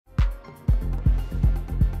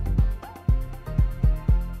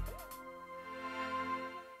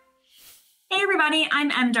everybody, I'm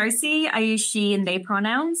M. Darcy. I use she and they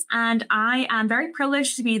pronouns, and I am very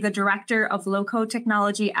privileged to be the Director of Low-Code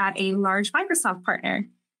Technology at a large Microsoft partner.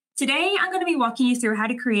 Today, I'm going to be walking you through how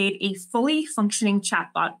to create a fully functioning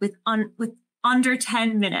chatbot with under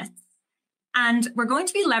 10 minutes. And we're going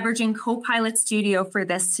to be leveraging CoPilot Studio for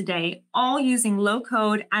this today, all using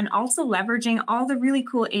low-code and also leveraging all the really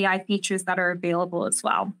cool AI features that are available as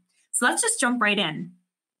well. So let's just jump right in.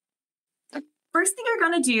 First thing you're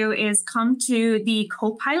going to do is come to the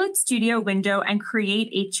CoPilot Studio window and create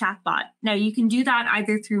a chatbot. Now, you can do that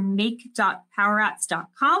either through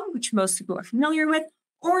make.powerapps.com, which most people are familiar with,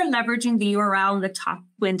 or leveraging the URL in the top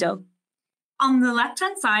window. On the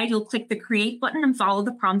left-hand side, you'll click the Create button and follow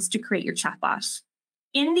the prompts to create your chatbot.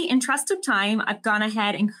 In the interest of time, I've gone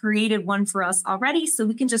ahead and created one for us already, so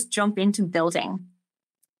we can just jump into building.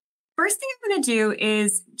 First thing I'm going to do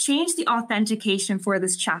is change the authentication for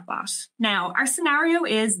this chatbot. Now, our scenario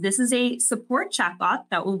is this is a support chatbot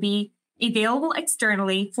that will be available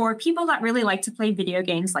externally for people that really like to play video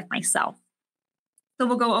games like myself. So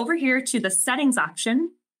we'll go over here to the settings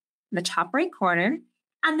option in the top right corner.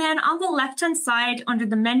 And then on the left-hand side under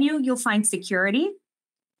the menu, you'll find security.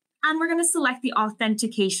 And we're going to select the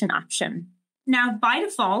authentication option. Now, by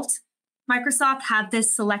default, Microsoft have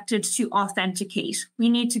this selected to authenticate. We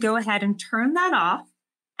need to go ahead and turn that off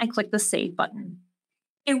and click the Save button.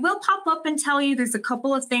 It will pop up and tell you there's a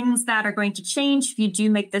couple of things that are going to change if you do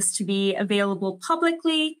make this to be available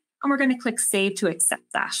publicly, and we're going to click Save to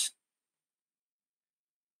accept that.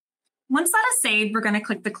 Once that is saved, we're going to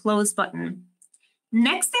click the Close button.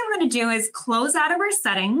 Next thing we're going to do is close out of our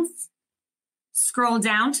settings, scroll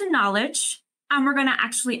down to Knowledge, and we're going to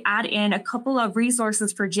actually add in a couple of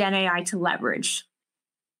resources for GenAI to leverage.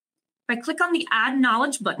 If I click on the Add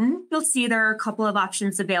Knowledge button, you'll see there are a couple of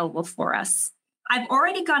options available for us. I've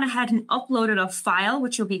already gone ahead and uploaded a file,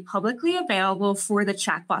 which will be publicly available for the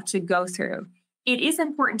chatbot to go through. It is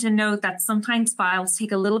important to note that sometimes files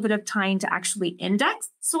take a little bit of time to actually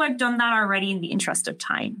index, so I've done that already in the interest of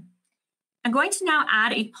time. I'm going to now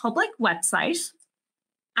add a public website.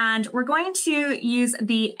 And we're going to use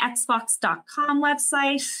the xbox.com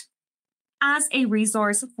website as a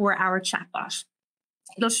resource for our chatbot.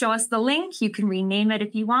 It'll show us the link. You can rename it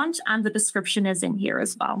if you want, and the description is in here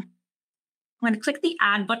as well. I'm going to click the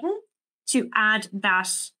Add button to add that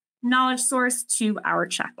knowledge source to our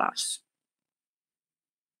chatbot.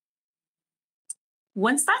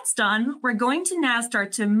 Once that's done, we're going to now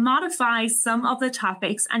start to modify some of the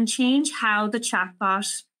topics and change how the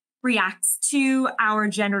chatbot reacts to our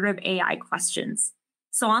generative AI questions.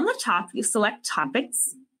 So on the top, you select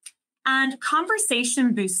Topics and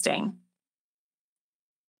Conversation Boosting.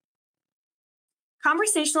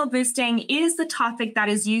 Conversational boosting is the topic that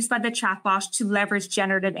is used by the chatbot to leverage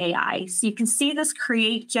generative AI. So you can see this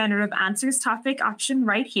Create Generative Answers topic option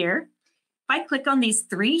right here. If I click on these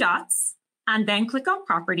three dots and then click on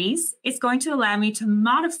Properties, it's going to allow me to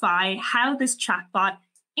modify how this chatbot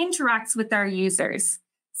interacts with our users.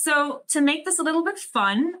 So to make this a little bit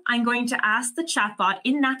fun, I'm going to ask the chatbot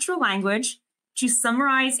in natural language to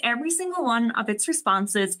summarize every single one of its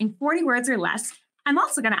responses in 40 words or less. I'm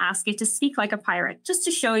also going to ask it to speak like a pirate, just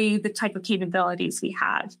to show you the type of capabilities we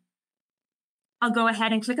had. I'll go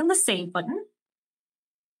ahead and click on the Save button.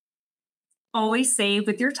 Always save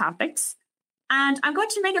with your topics. And I'm going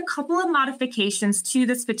to make a couple of modifications to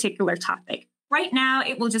this particular topic. Right now,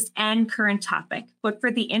 it will just end current topic. But for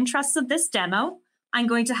the interests of this demo, I'm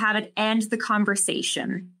going to have it end the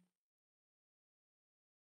conversation.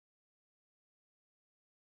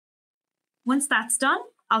 Once that's done,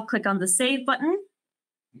 I'll click on the Save button.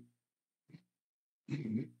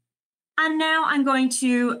 And now I'm going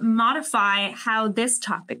to modify how this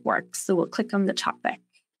topic works. So we'll click on the topic.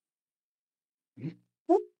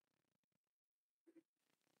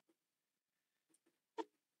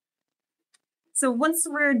 So once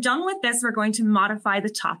we're done with this, we're going to modify the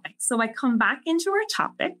topic. So I come back into our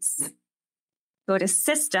topics, go to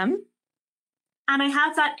System, and I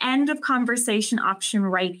have that End of Conversation option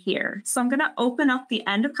right here. So I'm going to open up the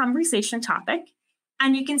End of Conversation topic,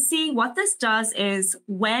 and you can see what this does is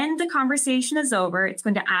when the conversation is over, it's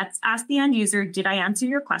going to ask the end user, did I answer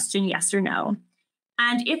your question, yes or no?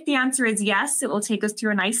 And if the answer is yes, it will take us through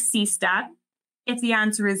a nice CSTAT. If the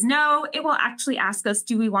answer is no, it will actually ask us,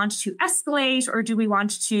 do we want to escalate or do we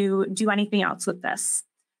want to do anything else with this?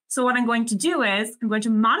 So what I'm going to do is I'm going to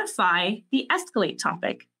modify the escalate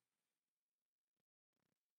topic.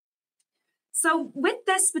 So with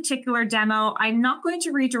this particular demo, I'm not going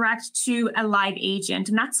to redirect to a live agent,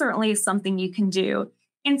 and that certainly is something you can do.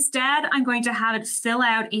 Instead, I'm going to have it fill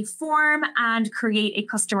out a form and create a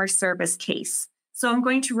customer service case. So I'm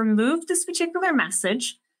going to remove this particular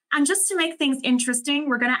message. And just to make things interesting,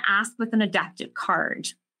 we're going to ask with an adaptive card.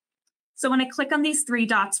 So when I click on these three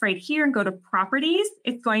dots right here and go to properties,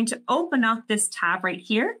 it's going to open up this tab right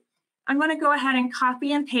here. I'm going to go ahead and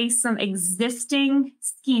copy and paste some existing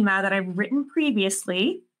schema that I've written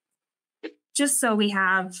previously, just so we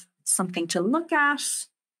have something to look at,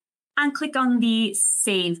 and click on the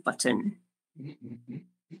Save button.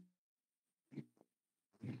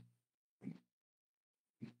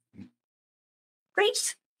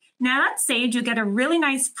 Great. Now that's saved, you'll get a really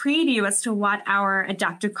nice preview as to what our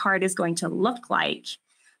adaptive card is going to look like.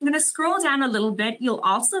 I'm going to scroll down a little bit. You'll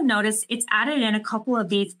also notice it's added in a couple of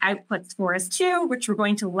these outputs for us too, which we're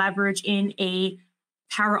going to leverage in a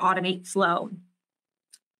Power Automate flow.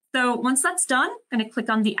 So once that's done, I'm going to click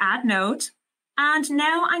on the Add Node. And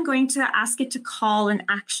now I'm going to ask it to call an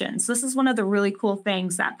action. So this is one of the really cool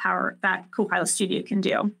things that CoPilot Studio can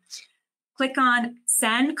do. Click on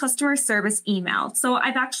Send Customer Service Email. So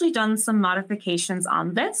I've actually done some modifications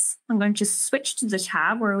on this. I'm going to switch to the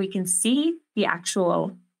tab where we can see the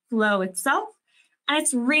actual flow itself. And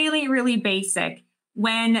it's really, really basic.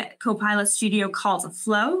 When CoPilot Studio calls a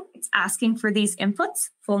flow, it's asking for these inputs,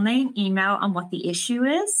 full name, email, and what the issue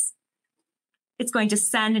is. It's going to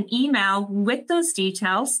send an email with those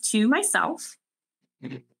details to myself.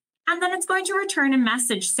 And then it's going to return a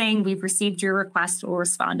message saying we've received your request, or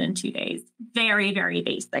respond in 2 days. Very, very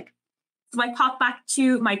basic. So I pop back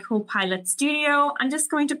to my CoPilot Studio. I'm just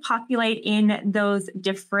going to populate in those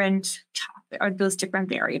different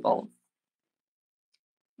variables.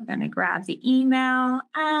 We're going to grab the email,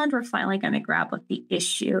 and we're finally going to grab what the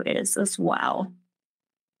issue is as well.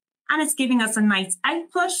 And it's giving us a nice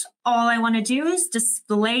output. All I want to do is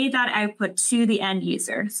display that output to the end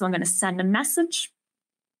user. So I'm going to send a message.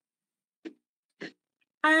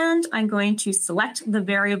 And I'm going to select the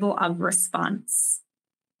variable of response.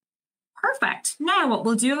 Perfect. Now what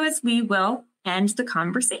we'll do is we will end the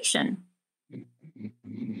conversation.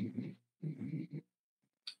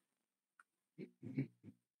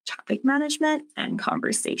 Topic management and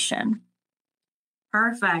conversation.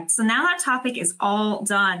 Perfect. So now that topic is all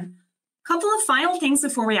done. A couple of final things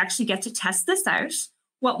before we actually get to test this out.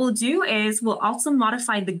 What we'll do is we'll also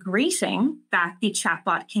modify the greeting that the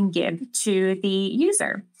chatbot can give to the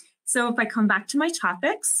user. So if I come back to my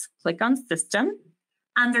topics, click on System,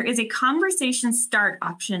 and there is a conversation start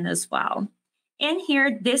option as well. In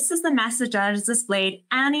here, this is the message that is displayed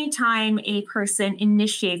anytime a person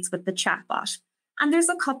initiates with the chatbot. And there's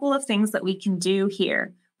a couple of things that we can do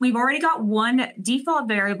here. We've already got one default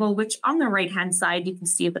variable, which on the right-hand side, you can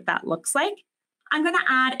see what that looks like. I'm going to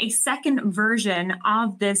add a second version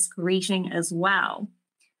of this greeting as well.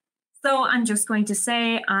 So I'm just going to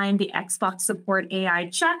say I'm the Xbox Support AI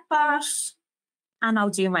chatbot, and I'll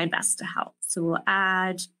do my best to help. So we'll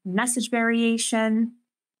add message variation,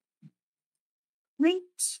 great,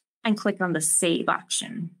 and click on the Save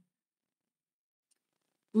option.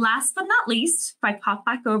 Last but not least, if I pop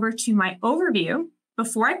back over to my overview,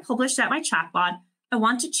 before I publish out my chatbot, I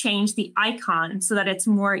want to change the icon so that it's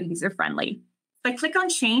more user-friendly. If I click on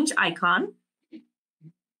Change Icon,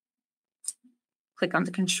 click on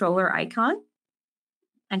the controller icon,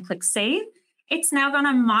 and click Save, it's now going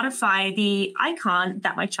to modify the icon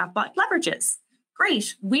that my chatbot leverages.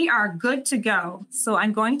 Great, we are good to go. So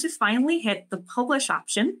I'm going to finally hit the Publish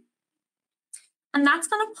option, and that's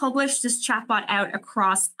going to publish this chatbot out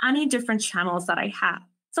across any different channels that I have.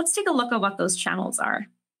 So let's take a look at what those channels are.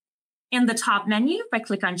 In the top menu, if I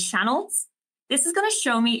click on Channels, this is going to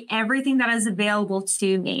show me everything that is available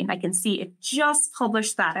to me. I can see it just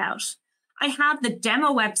published that out. I have the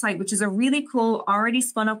demo website, which is a really cool, already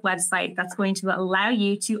spun up website that's going to allow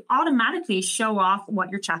you to automatically show off what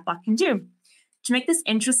your chatbot can do. To make this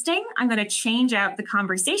interesting, I'm going to change out the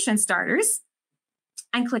conversation starters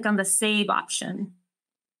and click on the Save option.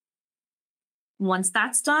 Once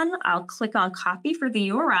that's done, I'll click on Copy for the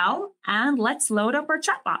URL, and let's load up our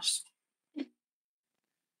chatbot.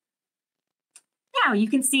 Now you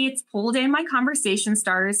can see it's pulled in my conversation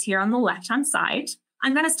starters here on the left-hand side.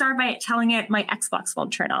 I'm going to start by telling it my Xbox will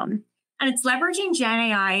turn on. And it's leveraging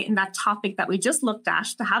GenAI in that topic that we just looked at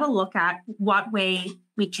to have a look at what way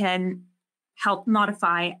we can help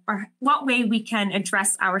modify or what way we can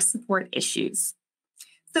address our support issues.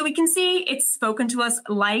 So we can see it's spoken to us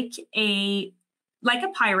like a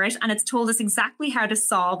pirate, and it's told us exactly how to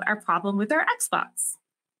solve our problem with our Xbox.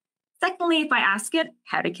 Secondly, if I ask it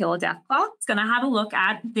how to kill a death claw, it's going to have a look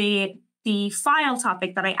at the file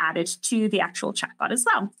topic that I added to the actual chatbot as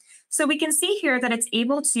well. So we can see here that it's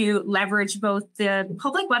able to leverage both the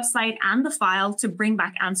public website and the file to bring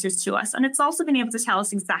back answers to us. And it's also been able to tell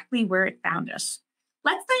us exactly where it found it.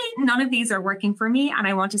 Let's say none of these are working for me and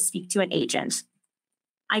I want to speak to an agent.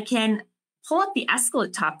 I can pull up the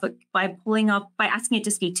escalate topic by asking it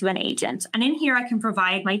to speak to an agent. And in here, I can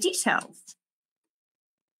provide my details.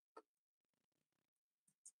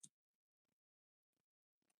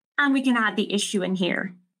 And we can add the issue in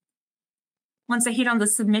here. Once I hit on the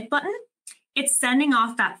submit button, it's sending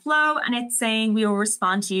off that flow and it's saying we will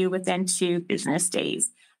respond to you within 2 business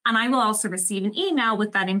days. And I will also receive an email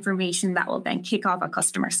with that information that will then kick off a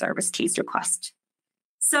customer service case request.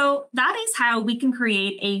 So that is how we can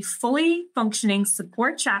create a fully functioning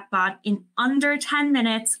support chatbot in under 10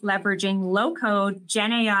 minutes, leveraging low-code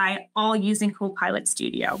GenAI, all using CoPilot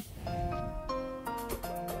Studio.